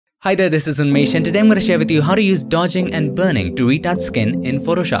Hi there, this is Unmesh and today I'm going to share with you how to use dodging and burning to retouch skin in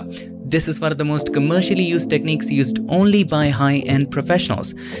Photoshop. This is one of the most commercially used techniques used only by high-end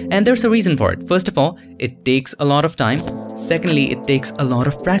professionals. And there's a reason for it. First of all, it takes a lot of time. Secondly, it takes a lot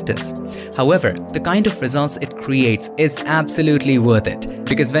of practice. However, the kind of results it creates is absolutely worth it.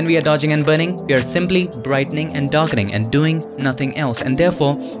 Because when we are dodging and burning, we are simply brightening and darkening and doing nothing else. And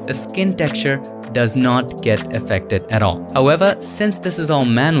therefore, the skin texture does not get affected at all. However, since this is all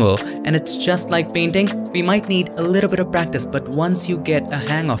manual and it's just like painting, we might need a little bit of practice, but once you get a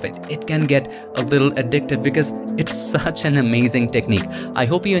hang of it, it can get a little addictive because it's such an amazing technique. I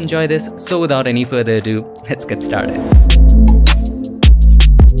hope you enjoy this, so without any further ado, let's get started.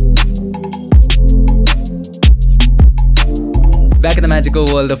 Back in the magical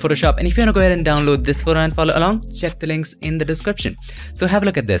world of Photoshop, and if you want to go ahead and download this photo and follow along, check the links in the description. So have a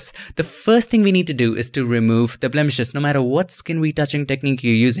look at this. The first thing we need to do is to remove the blemishes no matter what skin retouching technique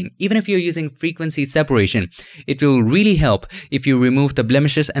you're using. Even if you're using frequency separation, it will really help if you remove the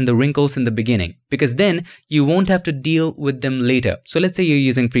blemishes and the wrinkles in the beginning, because then you won't have to deal with them later. So let's say you're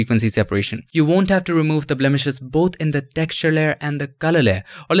using frequency separation. You won't have to remove the blemishes both in the texture layer and the color layer.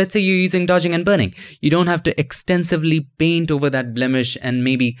 Or let's say you're using dodging and burning. You don't have to extensively paint over that blemish and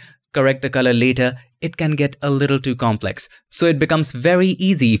maybe correct the color later. It can get a little too complex. So it becomes very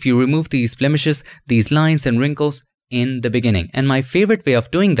easy if you remove these blemishes, these lines and wrinkles in the beginning. And my favorite way of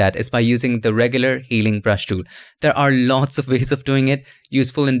doing that is by using the regular healing brush tool. There are lots of ways of doing it,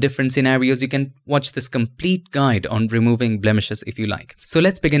 useful in different scenarios. You can watch this complete guide on removing blemishes if you like. So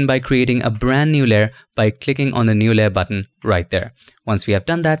let's begin by creating a brand new layer by clicking on the new layer button right there. Once we have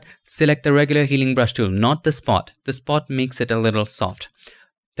done that, select the regular healing brush tool, not the spot. The spot makes it a little soft.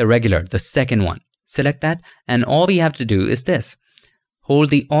 The regular, the second one. Select that, and all we have to do is this. Hold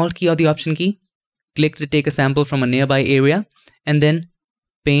the Alt key or the Option key, click to take a sample from a nearby area, and then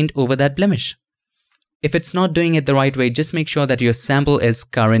paint over that blemish. If it's not doing it the right way, just make sure that your sample is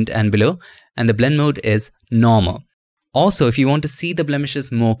current and below, and the blend mode is normal. Also, if you want to see the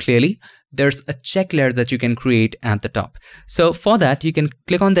blemishes more clearly, there's a check layer that you can create at the top. So for that, you can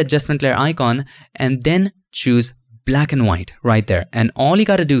click on the adjustment layer icon and then choose black and white right there. And all you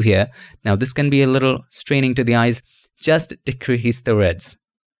got to do here, now this can be a little straining to the eyes, just decrease the reds.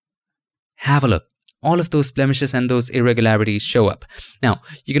 Have a look. All of those blemishes and those irregularities show up. Now,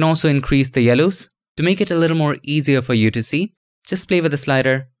 you can also increase the yellows to make it a little more easier for you to see. Just play with the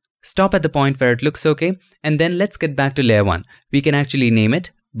slider. Stop at the point where it looks okay, and then let's get back to layer 1. We can actually name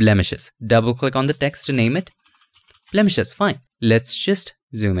it blemishes. Double click on the text to name it blemishes. Fine. Let's just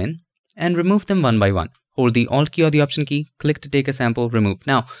zoom in and remove them one by one. Hold the Alt key or the Option key, click to take a sample, remove.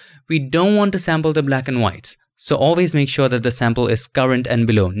 Now, we don't want to sample the black and whites. So always make sure that the sample is current and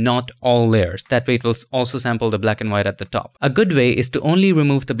below, not all layers. That way it will also sample the black and white at the top. A good way is to only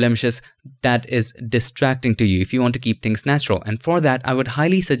remove the blemishes that is distracting to you if you want to keep things natural. And for that, I would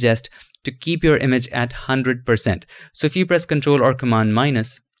highly suggest to keep your image at 100%. So if you press Ctrl or Command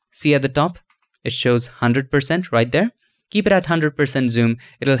minus, see at the top, it shows 100% right there. Keep it at 100% zoom.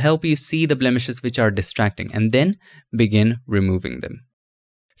 It'll help you see the blemishes which are distracting, and then begin removing them.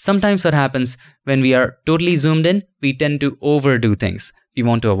 Sometimes what happens when we are totally zoomed in, we tend to overdo things. We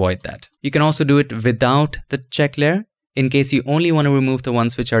want to avoid that. You can also do it without the check layer in case you only want to remove the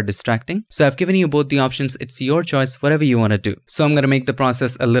ones which are distracting. So I've given you both the options. It's your choice, whatever you want to do. So I'm going to make the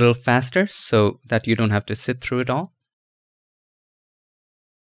process a little faster so that you don't have to sit through it all.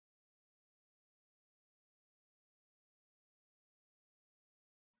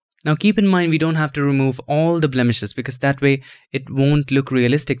 Now keep in mind we don't have to remove all the blemishes because that way it won't look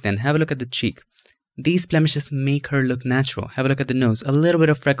realistic then. Have a look at the cheek. These blemishes make her look natural. Have a look at the nose. A little bit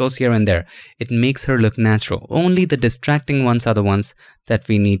of freckles here and there. It makes her look natural. Only the distracting ones are the ones that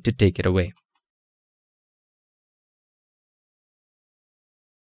we need to take it away.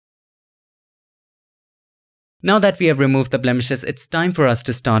 Now that we have removed the blemishes, it's time for us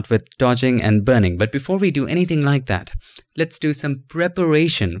to start with dodging and burning. But before we do anything like that, let's do some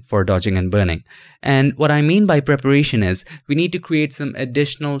preparation for dodging and burning. And what I mean by preparation is we need to create some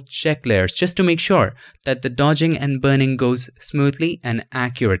additional check layers just to make sure that the dodging and burning goes smoothly and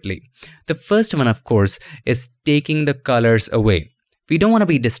accurately. The first one, of course, is taking the colors away. We don't want to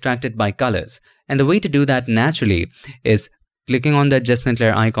be distracted by colors. And the way to do that naturally is clicking on the adjustment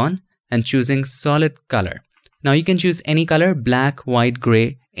layer icon and choosing solid color. Now you can choose any color, black, white,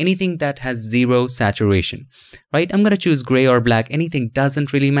 gray, anything that has zero saturation, right? I'm going to choose gray or black. Anything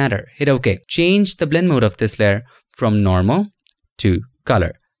doesn't really matter. Hit OK. Change the blend mode of this layer from normal to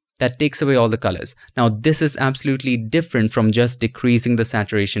color. That takes away all the colors. Now this is absolutely different from just decreasing the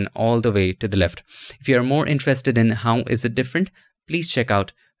saturation all the way to the left. If you are more interested in how is it different, please check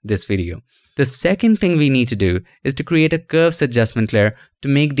out this video. The second thing we need to do is to create a curves adjustment layer to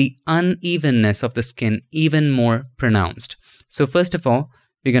make the unevenness of the skin even more pronounced. So first of all,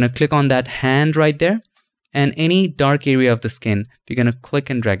 we're going to click on that hand right there, and any dark area of the skin, we're going to click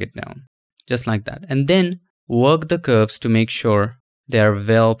and drag it down, just like that. And then work the curves to make sure they are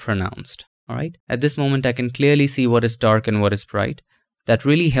well pronounced. All right. At this moment, I can clearly see what is dark and what is bright. That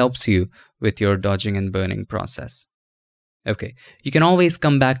really helps you with your dodging and burning process. Okay, you can always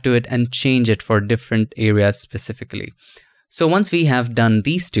come back to it and change it for different areas specifically. So once we have done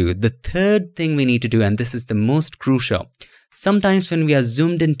these two, the third thing we need to do, and this is the most crucial, sometimes when we are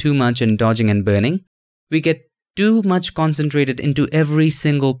zoomed in too much in dodging and burning, we get too much concentrated into every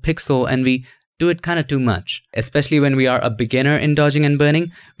single pixel and we do it kind of too much. Especially when we are a beginner in dodging and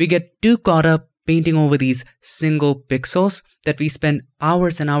burning, we get too caught up painting over these single pixels that we spend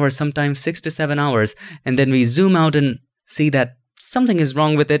hours and hours, sometimes 6 to 7 hours, and then we zoom out and see that something is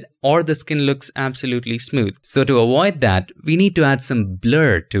wrong with it or the skin looks absolutely smooth. So to avoid that, we need to add some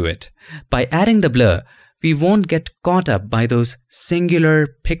blur to it. By adding the blur, we won't get caught up by those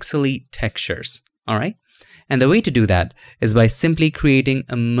singular pixely textures, all right? And the way to do that is by simply creating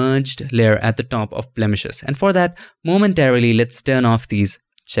a merged layer at the top of blemishes. And for that, momentarily, let's turn off these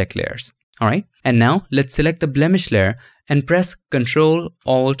check layers, all right? And now let's select the blemish layer and press Ctrl,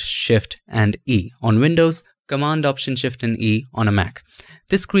 Alt, Shift, and E on Windows, Command, Option, Shift, and E on a Mac.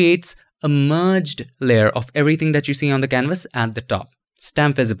 This creates a merged layer of everything that you see on the canvas at the top.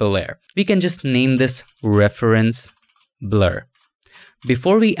 Stamp visible layer. We can just name this Reference Blur.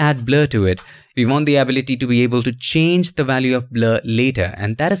 Before we add blur to it, we want the ability to be able to change the value of blur later,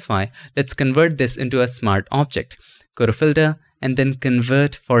 and that is why let's convert this into a smart object. Go to Filter and then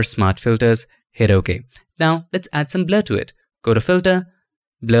Convert for Smart Filters, hit OK. Now let's add some blur to it. Go to Filter,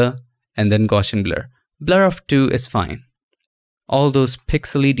 Blur, and then Gaussian Blur. Blur of 2 is fine. All those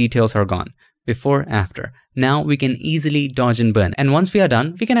pixely details are gone. Before, after. Now we can easily dodge and burn. And once we are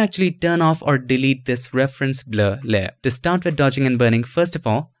done, we can actually turn off or delete this reference blur layer. To start with dodging and burning, first of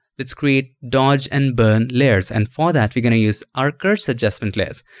all, let's create dodge and burn layers. And for that, we're going to use our curves adjustment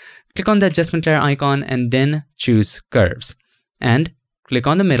layers. Click on the adjustment layer icon and then choose curves. And click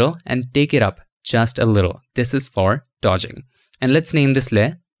on the middle and take it up just a little. This is for dodging. And let's name this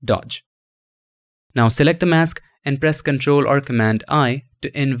layer Dodge. Now select the mask and press Ctrl or Command I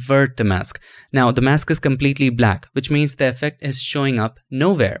to invert the mask. Now the mask is completely black, which means the effect is showing up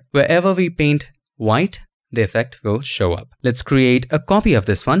nowhere. Wherever we paint white, the effect will show up. Let's create a copy of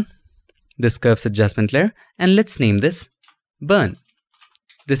this one, this curves adjustment layer, and let's name this Burn.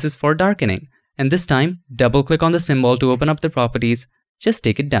 This is for darkening. And this time, double click on the symbol to open up the properties, just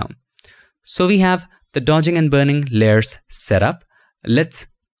take it down. So we have the dodging and burning layers set up. Let's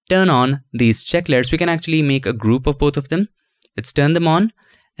turn on these check layers. We can actually make a group of both of them. Let's turn them on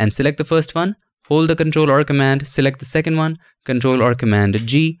and select the first one, hold the Ctrl or Command, select the second one, Ctrl or Command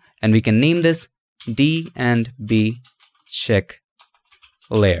G, and we can name this D and B check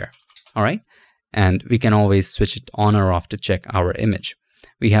layer. All right. And we can always switch it on or off to check our image.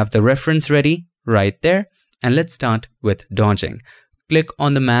 We have the reference ready right there. And let's start with dodging. Click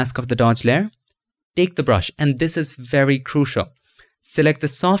on the mask of the dodge layer, take the brush, and this is very crucial. Select the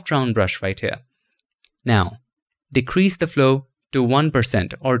soft round brush right here. Now, decrease the flow to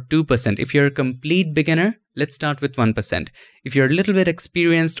 1% or 2%. If you're a complete beginner, let's start with 1%. If you're a little bit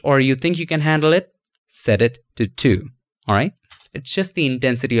experienced or you think you can handle it, set it to 2. All right? It's just the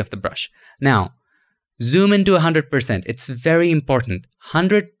intensity of the brush. Now, zoom into 100%. It's very important.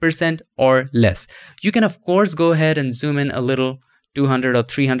 100% or less. You can, of course, go ahead and zoom in a little, 200 or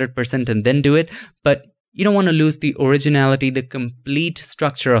 300% and then do it, but you don't want to lose the originality, the complete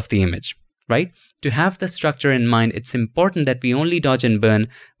structure of the image, right? To have the structure in mind, it's important that we only dodge and burn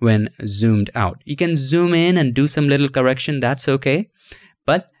when zoomed out. You can zoom in and do some little correction, that's okay.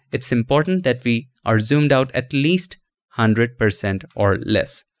 But it's important that we are zoomed out at least 100% or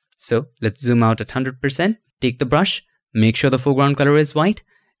less. So let's zoom out at 100%, take the brush, make sure the foreground color is white,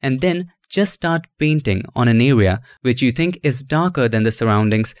 and then just start painting on an area which you think is darker than the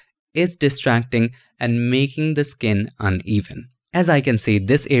surroundings, is distracting and making the skin uneven. As I can see,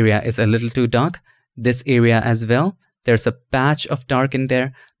 this area is a little too dark. This area as well. There's a patch of dark in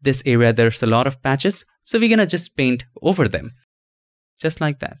there. This area, there's a lot of patches. So we're gonna just paint over them. Just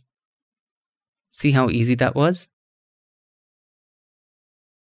like that. See how easy that was?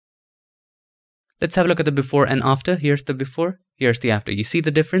 Let's have a look at the before and after. Here's the before, here's the after. You see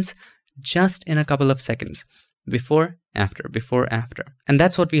the difference? Just in a couple of seconds. Before, after, before, after. And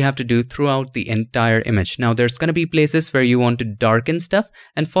that's what we have to do throughout the entire image. Now there's going to be places where you want to darken stuff,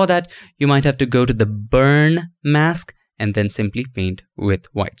 and for that you might have to go to the burn mask and then simply paint with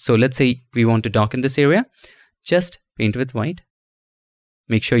white. So let's say we want to darken this area, just paint with white.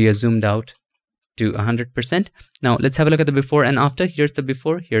 Make sure you're zoomed out to 100%. Now let's have a look at the before and after. Here's the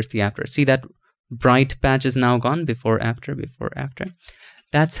before, here's the after. See that bright patch is now gone, before, after, before, after.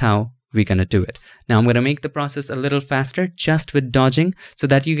 That's how we're gonna do it. Now I'm gonna make the process a little faster just with dodging so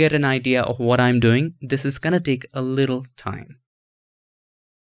that you get an idea of what I'm doing. This is gonna take a little time.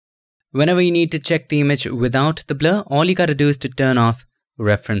 Whenever you need to check the image without the blur, all you gotta do is to turn off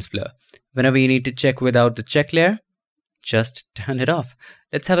reference blur. Whenever you need to check without the check layer, just turn it off.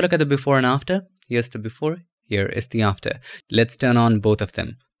 Let's have a look at the before and after. Here's the before, here is the after. Let's turn on both of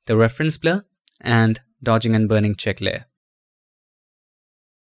them, the reference blur and dodging and burning check layer.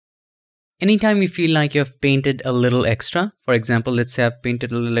 Anytime you feel like you have painted a little extra, for example, let's say I've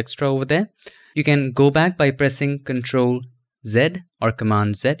painted a little extra over there, you can go back by pressing Ctrl Z or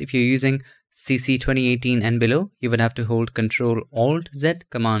Command Z. If you're using CC 2018 and below, you would have to hold Ctrl Alt Z,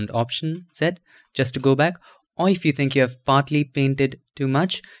 Command Option Z just to go back. Or if you think you have partly painted too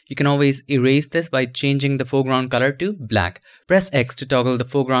much, you can always erase this by changing the foreground color to black. Press X to toggle the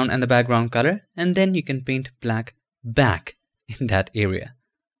foreground and the background color, and then you can paint black back in that area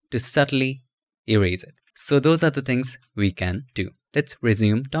to subtly erase it. So those are the things we can do. Let's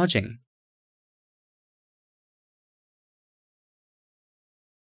resume dodging.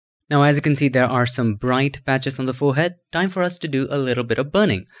 Now, as you can see, there are some bright patches on the forehead. Time for us to do a little bit of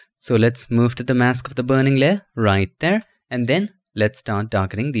burning. So let's move to the mask of the burning layer right there. And then let's start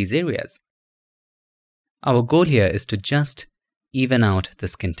darkening these areas. Our goal here is to just even out the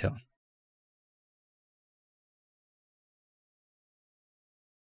skin tone.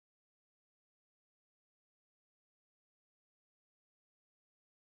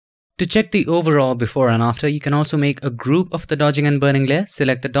 To check the overall before and after, you can also make a group of the dodging and burning layer.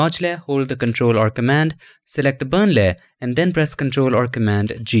 Select the dodge layer, hold the Ctrl or Command, select the burn layer, and then press Ctrl or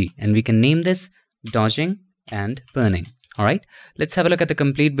Command G. And we can name this dodging and burning. Alright, let's have a look at the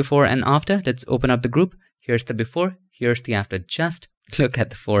complete before and after. Let's open up the group. Here's the before, here's the after. Just look at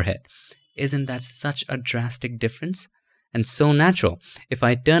the forehead. Isn't that such a drastic difference? And so natural. If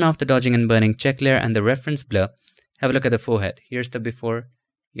I turn off the dodging and burning check layer and the reference blur, have a look at the forehead. Here's the before.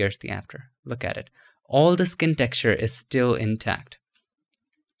 Here's the after. Look at it. All the skin texture is still intact.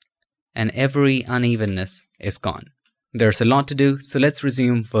 And every unevenness is gone. There's a lot to do, so let's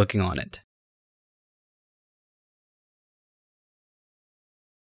resume working on it.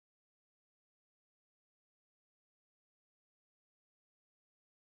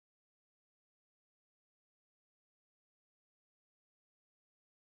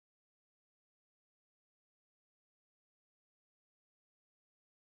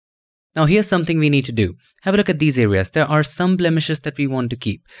 Now here's something we need to do. Have a look at these areas. There are some blemishes that we want to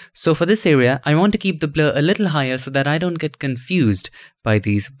keep. So for this area, I want to keep the blur a little higher so that I don't get confused by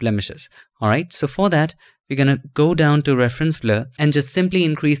these blemishes. Alright, so for that, we're going to go down to reference blur and just simply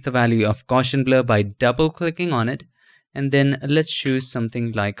increase the value of Gaussian blur by double clicking on it. And then let's choose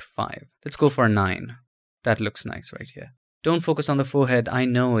something like 5. Let's go for 9. That looks nice right here. Don't focus on the forehead. I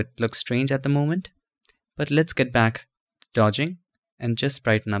know it looks strange at the moment, but let's get back to dodging and just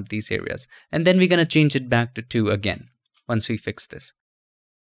brighten up these areas. And then we're going to change it back to 2 again once we fix this.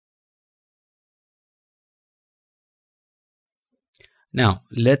 Now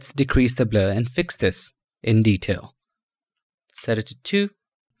let's decrease the blur and fix this in detail. Set it to 2.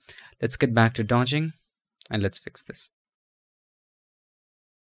 Let's get back to dodging and let's fix this.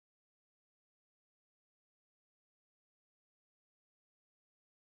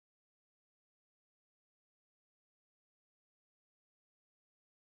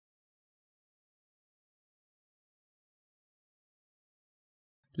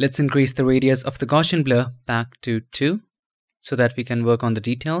 Let's increase the radius of the Gaussian blur back to 2 so that we can work on the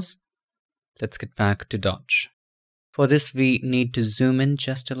details. Let's get back to dodge. For this, we need to zoom in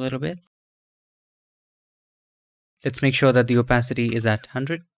just a little bit. Let's make sure that the opacity is at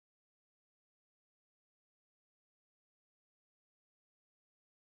 100.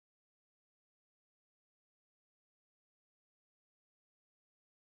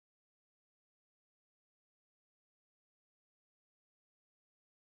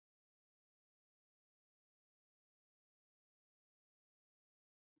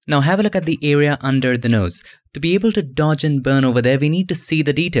 Now have a look at the area under the nose. To be able to dodge and burn over there, we need to see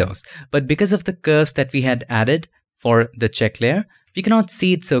the details. But because of the curves that we had added for the check layer, we cannot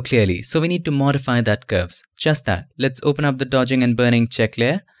see it so clearly. So we need to modify that curves. Just that. Let's open up the dodging and burning check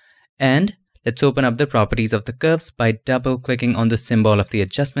layer. And let's open up the properties of the curves by double clicking on the symbol of the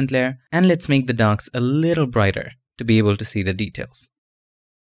adjustment layer. And let's make the darks a little brighter to be able to see the details.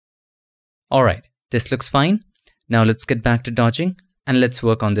 Alright, this looks fine. Now let's get back to dodging and let's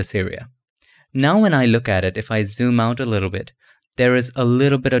work on this area. Now when I look at it, if I zoom out a little bit, there is a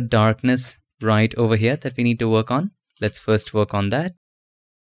little bit of darkness right over here that we need to work on. Let's first work on that.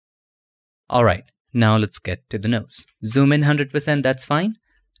 Alright, now let's get to the nose. Zoom in 100%, that's fine.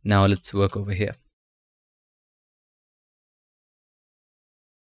 Now let's work over here.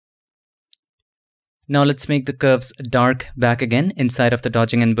 Now let's make the curves dark back again inside of the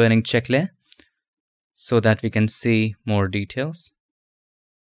dodging and burning check layer so that we can see more details.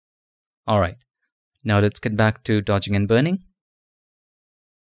 Alright, now let's get back to dodging and burning.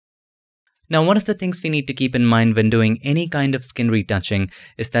 Now one of the things we need to keep in mind when doing any kind of skin retouching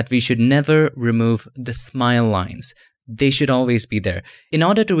is that we should never remove the smile lines. They should always be there. In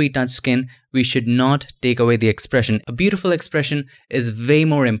order to retouch skin, we should not take away the expression. A beautiful expression is way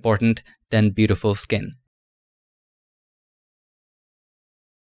more important than beautiful skin.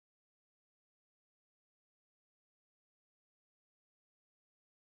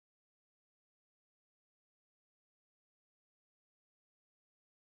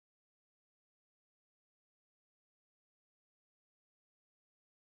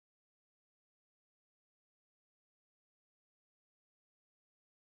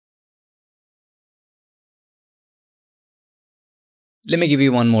 Let me give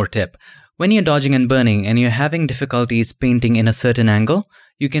you one more tip. When you're dodging and burning and you're having difficulties painting in a certain angle,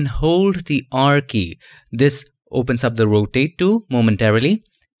 you can hold the R key. This opens up the rotate tool momentarily.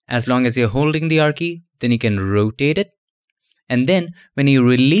 As long as you're holding the R key, then you can rotate it. And then when you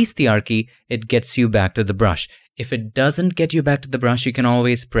release the R key, it gets you back to the brush. If it doesn't get you back to the brush, you can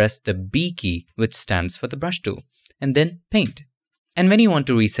always press the B key, which stands for the brush tool, and then paint. And when you want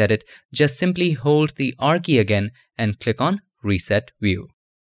to reset it, just simply hold the R key again and click on Reset View.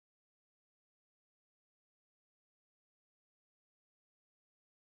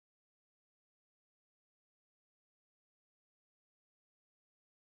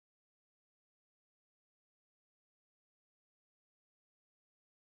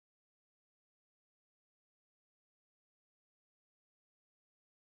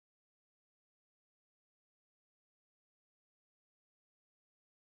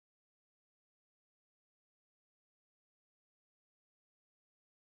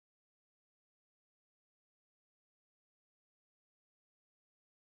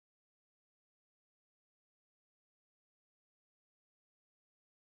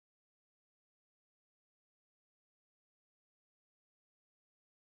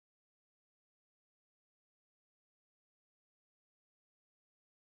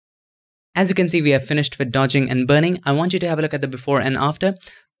 As you can see, we have finished with dodging and burning. I want you to have a look at the before and after.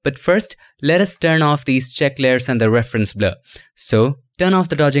 But first, let us turn off these check layers and the reference blur. So turn off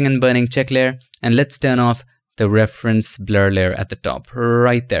the dodging and burning check layer and let's turn off the reference blur layer at the top,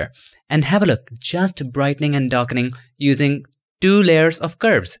 right there. And have a look, just brightening and darkening using 2 layers of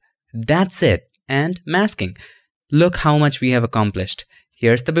curves. That's it. And masking. Look how much we have accomplished.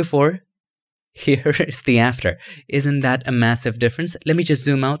 Here's the before. Here is the after. Isn't that a massive difference? Let me just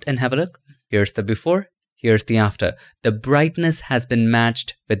zoom out and have a look. Here's the before, here's the after. The brightness has been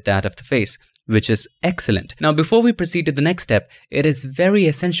matched with that of the face, which is excellent. Now, before we proceed to the next step, it is very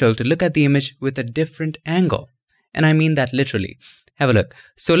essential to look at the image with a different angle. And I mean that literally. Have a look.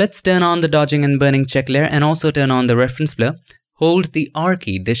 So let's turn on the dodging and burning check layer and also turn on the reference blur. Hold the R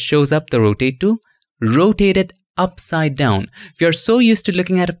key. This shows up the rotate tool. Rotate it upside down. We are so used to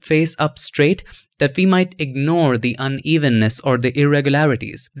looking at a face up straight that we might ignore the unevenness or the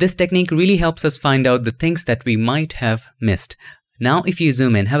irregularities. This technique really helps us find out the things that we might have missed. Now if you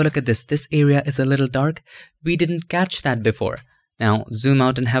zoom in, have a look at this. This area is a little dark. We didn't catch that before. Now zoom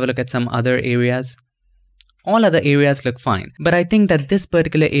out and have a look at some other areas. All other areas look fine, but I think that this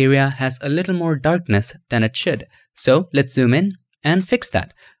particular area has a little more darkness than it should. So let's zoom in and fix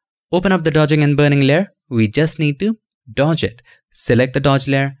that. Open up the dodging and burning layer. We just need to dodge it. Select the dodge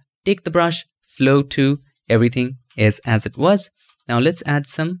layer, take the brush, flow to, everything is as it was. Now let's add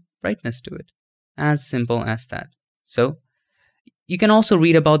some brightness to it. As simple as that. So you can also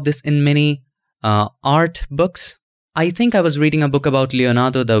read about this in many art books. I think I was reading a book about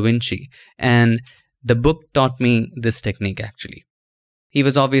Leonardo da Vinci, and the book taught me this technique actually. He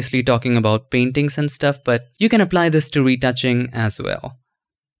was obviously talking about paintings and stuff, but you can apply this to retouching as well.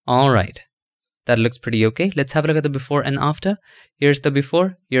 Alright, that looks pretty okay. Let's have a look at the before and after. Here's the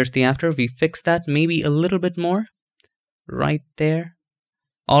before, here's the after. We fixed that maybe a little bit more. Right there.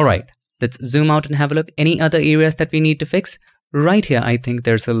 Alright, let's zoom out and have a look. Any other areas that we need to fix? Right here, I think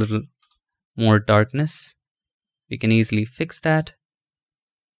there's a little more darkness. We can easily fix that.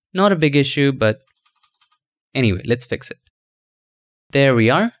 Not a big issue, but anyway, let's fix it. There we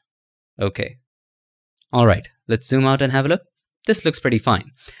are. Okay. All right, let's zoom out and have a look. This looks pretty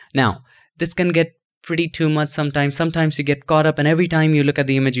fine. Now, this can get pretty too much sometimes. Sometimes you get caught up and every time you look at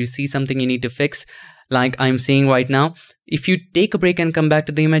the image, you see something you need to fix, like I'm seeing right now. If you take a break and come back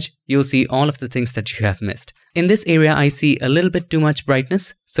to the image, you'll see all of the things that you have missed. In this area, I see a little bit too much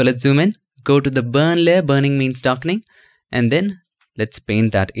brightness. So let's zoom in, go to the burn layer. Burning means darkening. And then let's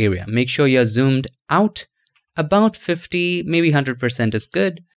paint that area. Make sure you're zoomed out about 50, maybe 100% is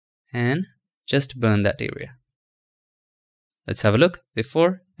good. And just burn that area. Let's have a look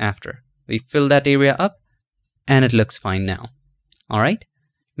before, after. We fill that area up and it looks fine now. All right,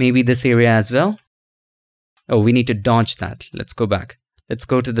 maybe this area as well. Oh, we need to dodge that. Let's go back. Let's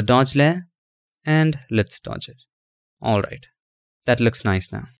go to the dodge layer and let's dodge it. All right, that looks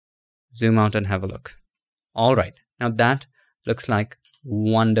nice now. Zoom out and have a look. All right, now that looks like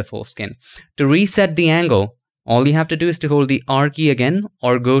wonderful skin. To reset the angle, all you have to do is to hold the R key again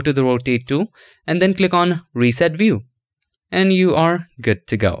or go to the rotate tool and then click on reset view and you are good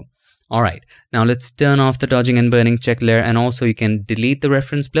to go. All right, now let's turn off the dodging and burning check layer, and also you can delete the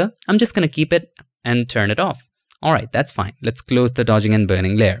reference blur. I'm just going to keep it and turn it off. All right, that's fine. Let's close the dodging and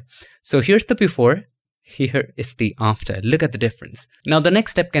burning layer. So here's the before, here is the after. Look at the difference. Now the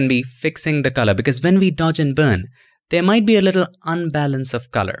next step can be fixing the color, because when we dodge and burn, there might be a little unbalance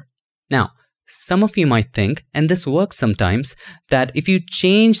of color. Now, some of you might think, and this works sometimes, that if you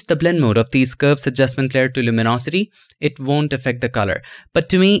change the blend mode of these curves adjustment layer to luminosity, it won't affect the color. But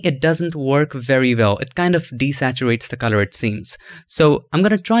to me, it doesn't work very well. It kind of desaturates the color, it seems. So I'm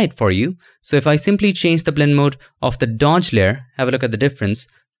going to try it for you. So if I simply change the blend mode of the dodge layer, have a look at the difference,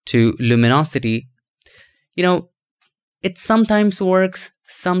 to luminosity, you know, it sometimes works,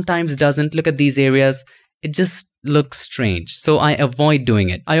 sometimes doesn't. Look at these areas. It just looks strange, so I avoid doing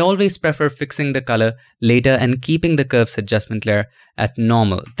it. I always prefer fixing the color later and keeping the curves adjustment layer at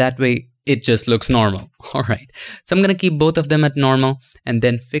normal. That way it just looks normal. All right, so I'm gonna keep both of them at normal and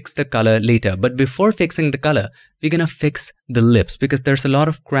then fix the color later. But before fixing the color, we're gonna fix the lips because there's a lot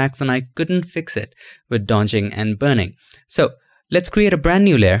of cracks and I couldn't fix it with dodging and burning. So let's create a brand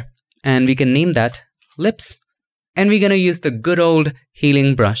new layer and we can name that lips. And we're gonna use the good old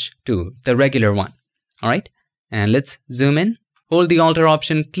healing brush tool, the regular one. All right, and let's zoom in, hold the alter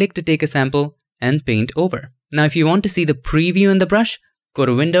option, click to take a sample and paint over. Now, if you want to see the preview in the brush, go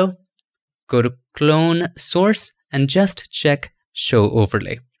to window, go to clone source and just check show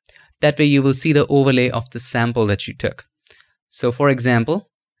overlay. That way you will see the overlay of the sample that you took. So for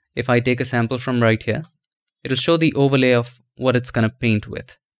example, if I take a sample from right here, it'll show the overlay of what it's gonna paint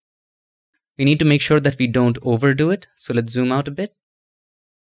with. We need to make sure that we don't overdo it. So let's zoom out a bit.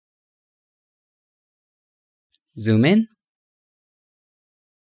 Zoom in.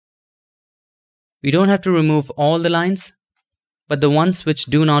 We don't have to remove all the lines, but the ones which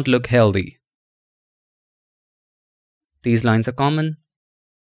do not look healthy. These lines are common.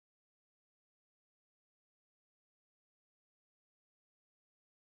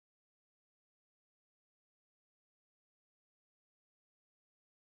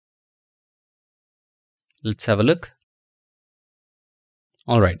 Let's have a look.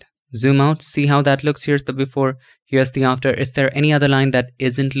 All right. Zoom out, see how that looks. Here's the before, here's the after. Is there any other line that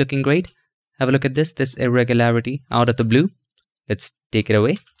isn't looking great? Have a look at this irregularity out of the blue. Let's take it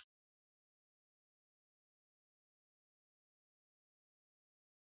away.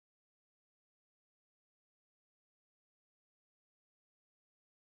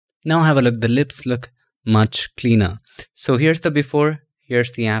 Now have a look, the lips look much cleaner. So here's the before,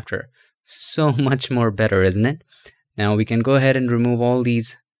 here's the after. So much more better, isn't it? Now we can go ahead and remove all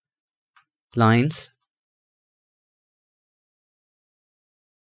these lines.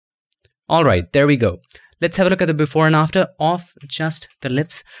 All right, there we go. Let's have a look at the before and after of just the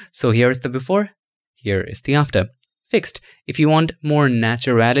lips. So here is the before, here is the after. Fixed. If you want more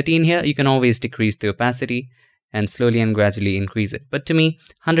naturality in here, you can always decrease the opacity and slowly and gradually increase it. But to me,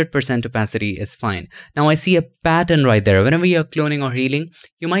 100% opacity is fine. Now I see a pattern right there. Whenever you're cloning or healing,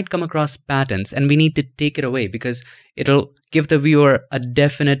 you might come across patterns and we need to take it away because it'll give the viewer a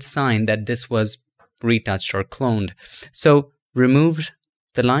definite sign that this was retouched or cloned. So remove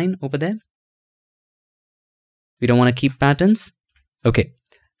the line over there. We don't want to keep patterns. Okay.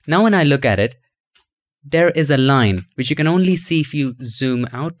 Now when I look at it, there is a line which you can only see if you zoom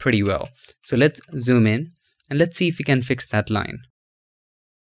out pretty well. So let's zoom in. And let's see if we can fix that line.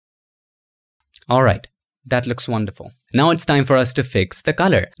 All right, that looks wonderful. Now it's time for us to fix the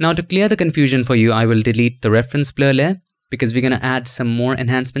color. Now to clear the confusion for you, I will delete the reference blur layer because we're going to add some more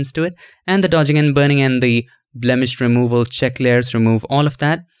enhancements to it. And the dodging and burning and the blemish removal check layers, remove all of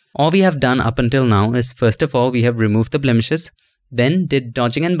that. All we have done up until now is, first of all, we have removed the blemishes, then did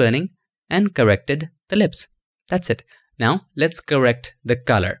dodging and burning and corrected the lips. That's it. Now let's correct the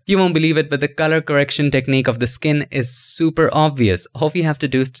color. You won't believe it, but the color correction technique of the skin is super obvious. All we have to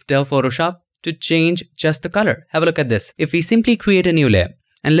do is to tell Photoshop to change just the color. Have a look at this. If we simply create a new layer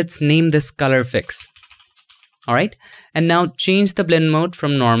and let's name this color fix. Alright, and now change the blend mode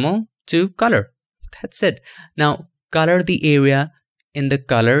from normal to color. That's it. Now color the area in the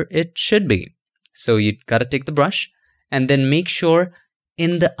color it should be. So you gotta take the brush and then make sure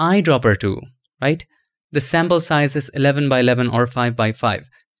in the eyedropper tool, right? The sample size is 11 by 11 or 5 by 5,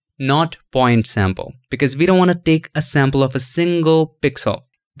 not point sample, because we don't want to take a sample of a single pixel.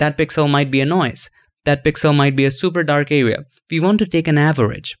 That pixel might be a noise. That pixel might be a super dark area. We want to take an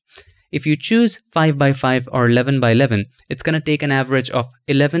average. If you choose 5 by 5 or 11 by 11, it's going to take an average of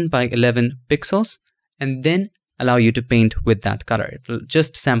 11 by 11 pixels and then allow you to paint with that color. It will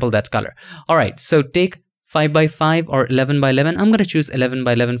just sample that color. All right, so take 5 by 5 or 11 by 11. I'm going to choose 11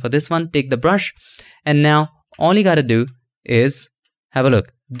 by 11 for this one. Take the brush. And now all you got to do is have a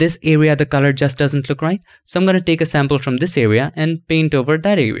look. This area, the color just doesn't look right. So I'm going to take a sample from this area and paint over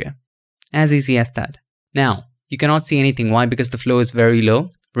that area. As easy as that. Now, you cannot see anything. Why? Because the flow is very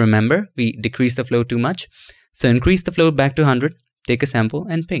low. Remember, we decreased the flow too much. So increase the flow back to 100. Take a sample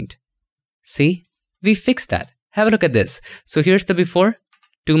and paint. See? We fixed that. Have a look at this. So here's the before.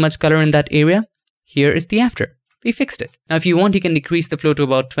 Too much color in that area. Here is the after. We fixed it. Now, if you want, you can decrease the flow to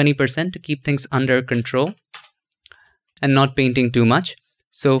about 20% to keep things under control and not painting too much.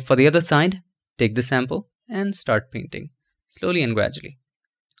 So for the other side, take the sample and start painting slowly and gradually.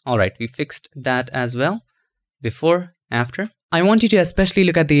 All right, we fixed that as well. Before, after. I want you to especially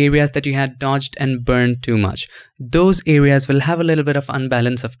look at the areas that you had dodged and burned too much. Those areas will have a little bit of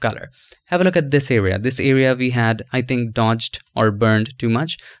unbalance of color. Have a look at this area. This area we had, I think, dodged or burned too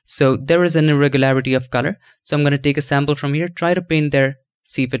much. So there is an irregularity of color. So I'm going to take a sample from here, try to paint there,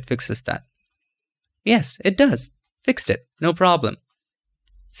 see if it fixes that. Yes, it does. Fixed it. No problem.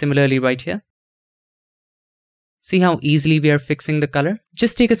 Similarly right here. See how easily we are fixing the color?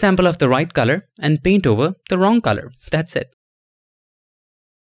 Just take a sample of the right color and paint over the wrong color. That's it.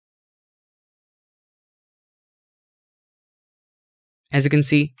 As you can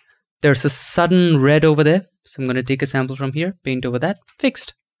see, there's a sudden red over there. So I'm going to take a sample from here, paint over that,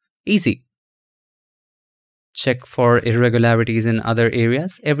 fixed. Easy. Check for irregularities in other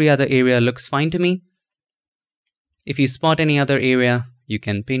areas. Every other area looks fine to me. If you spot any other area, you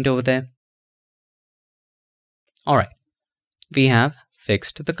can paint over there. All right, we have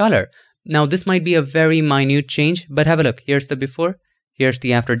fixed the color. Now this might be a very minute change, but have a look. Here's the before, here's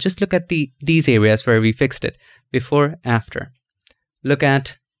the after. Just look at these areas where we fixed it. Before, after. Look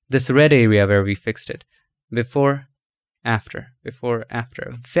at this red area where we fixed it. Before, after, before,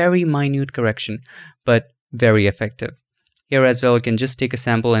 after. Very minute correction, but very effective. Here as well, you can just take a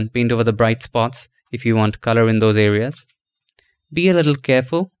sample and paint over the bright spots if you want color in those areas. Be a little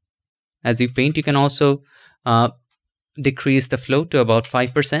careful as you paint. You can also decrease the flow to about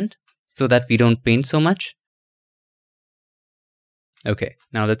 5% so that we don't paint so much. Okay,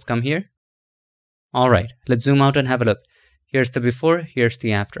 now let's come here. All right, let's zoom out and have a look. Here's the before, here's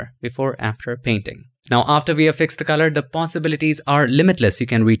the after. Before, after painting. Now, after we have fixed the color, the possibilities are limitless. You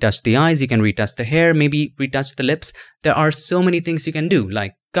can retouch the eyes, you can retouch the hair, maybe retouch the lips. There are so many things you can do,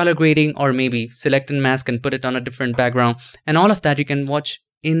 like color grading, or maybe select and mask and put it on a different background. And all of that you can watch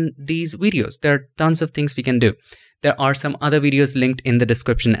in these videos. There are tons of things we can do. There are some other videos linked in the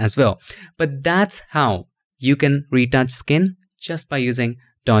description as well. But that's how you can retouch skin just by using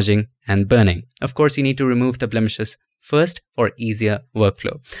dodging and burning. Of course, you need to remove the blemishes first for easier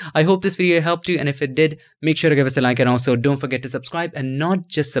workflow. I hope this video helped you, and if it did, make sure to give us a like, and also don't forget to subscribe, and not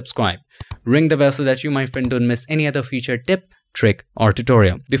just subscribe. Ring the bell so that you, my friend, don't miss any other future tip, trick, or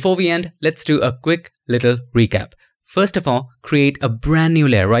tutorial. Before we end, let's do a quick little recap. First of all, create a brand new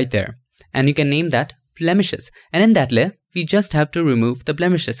layer right there, and you can name that blemishes. And in that layer, we just have to remove the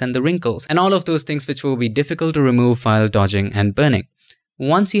blemishes and the wrinkles and all of those things which will be difficult to remove while dodging and burning.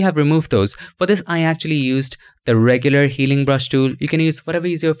 Once you have removed those, for this I actually used the regular healing brush tool. You can use whatever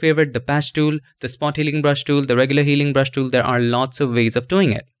is your favorite, the patch tool, the spot healing brush tool, the regular healing brush tool. There are lots of ways of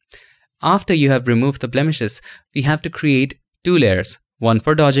doing it. After you have removed the blemishes, we have to create two layers, one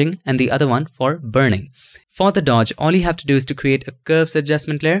for dodging and the other one for burning. For the dodge, all you have to do is to create a curves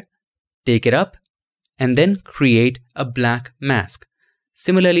adjustment layer, take it up, and then create a black mask.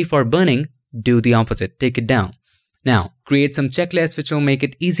 Similarly for burning, do the opposite, take it down. Now, create some checklists which will make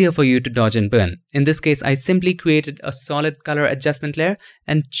it easier for you to dodge and burn. In this case, I simply created a solid color adjustment layer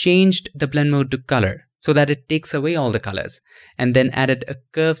and changed the blend mode to color so that it takes away all the colors. And then added a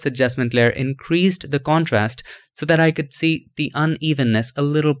curves adjustment layer, increased the contrast so that I could see the unevenness a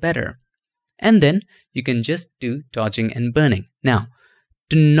little better. And then you can just do dodging and burning. Now,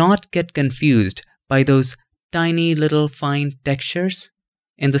 do not get confused by those tiny little fine textures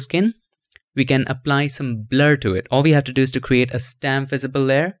in the skin. We can apply some blur to it. All we have to do is to create a stamp visible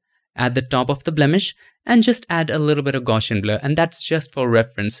layer at the top of the blemish and just add a little bit of Gaussian blur, and that's just for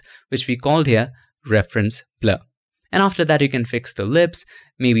reference, which we called here reference blur. And after that, you can fix the lips,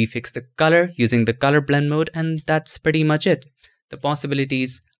 maybe fix the color using the color blend mode, and that's pretty much it. The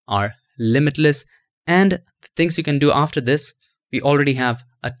possibilities are limitless, and the things you can do after this, we already have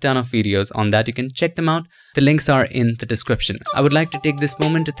a ton of videos on that. You can check them out. The links are in the description. I would like to take this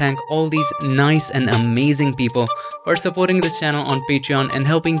moment to thank all these nice and amazing people for supporting this channel on Patreon and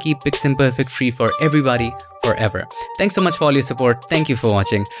helping keep PiXimperfect free for everybody forever. Thanks so much for all your support. Thank you for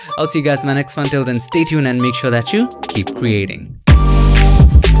watching. I'll see you guys in my next one. Till then, stay tuned and make sure that you keep creating.